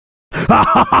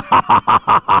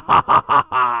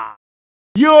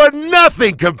You're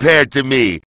nothing compared to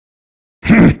me!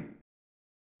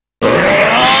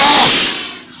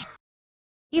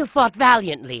 You fought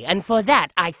valiantly, and for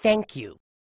that I thank you.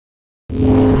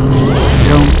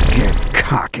 Don't get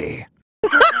cocky.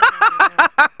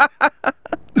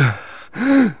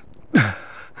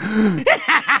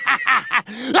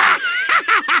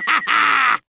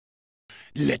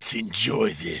 Let's enjoy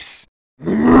this.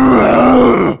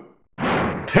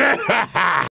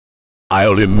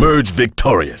 I'll emerge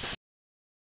victorious.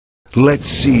 Let's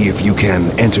see if you can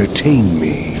entertain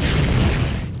me.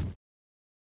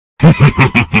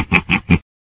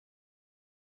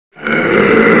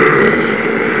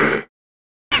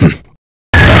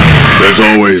 There's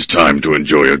always time to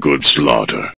enjoy a good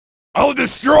slaughter. I'll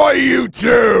destroy you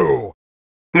too!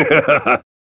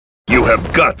 You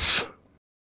have guts.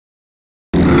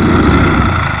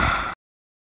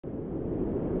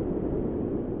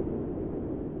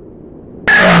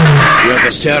 We are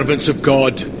the servants of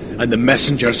God and the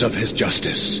messengers of His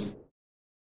justice.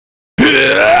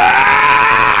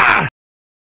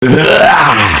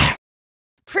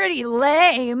 Pretty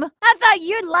lame. I thought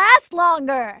you'd last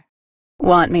longer.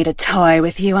 Want me to toy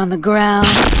with you on the ground?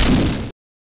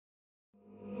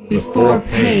 Before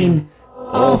pain,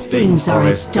 all things are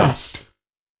as dust.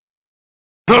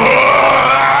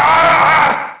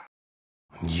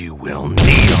 You will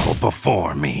kneel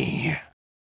before me.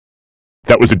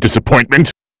 That was a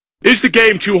disappointment. Is the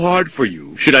game too hard for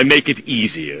you? Should I make it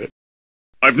easier?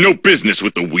 I've no business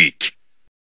with the weak.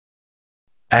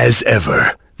 As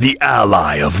ever, the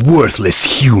ally of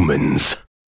worthless humans.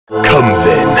 Come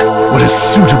then, what a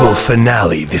suitable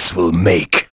finale this will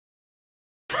make.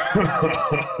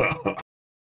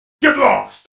 Get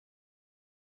lost!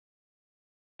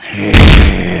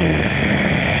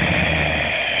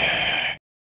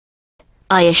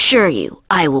 I assure you,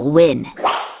 I will win.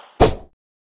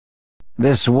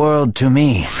 This world to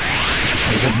me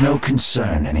is of no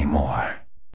concern anymore.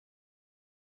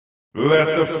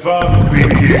 Let the fun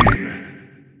begin.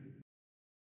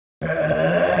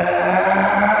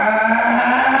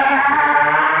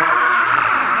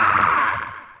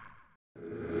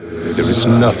 There is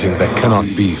nothing that cannot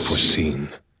be foreseen.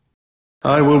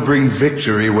 I will bring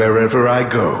victory wherever I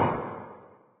go.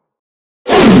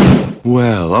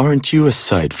 Well, aren't you a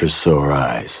sight for sore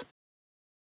eyes?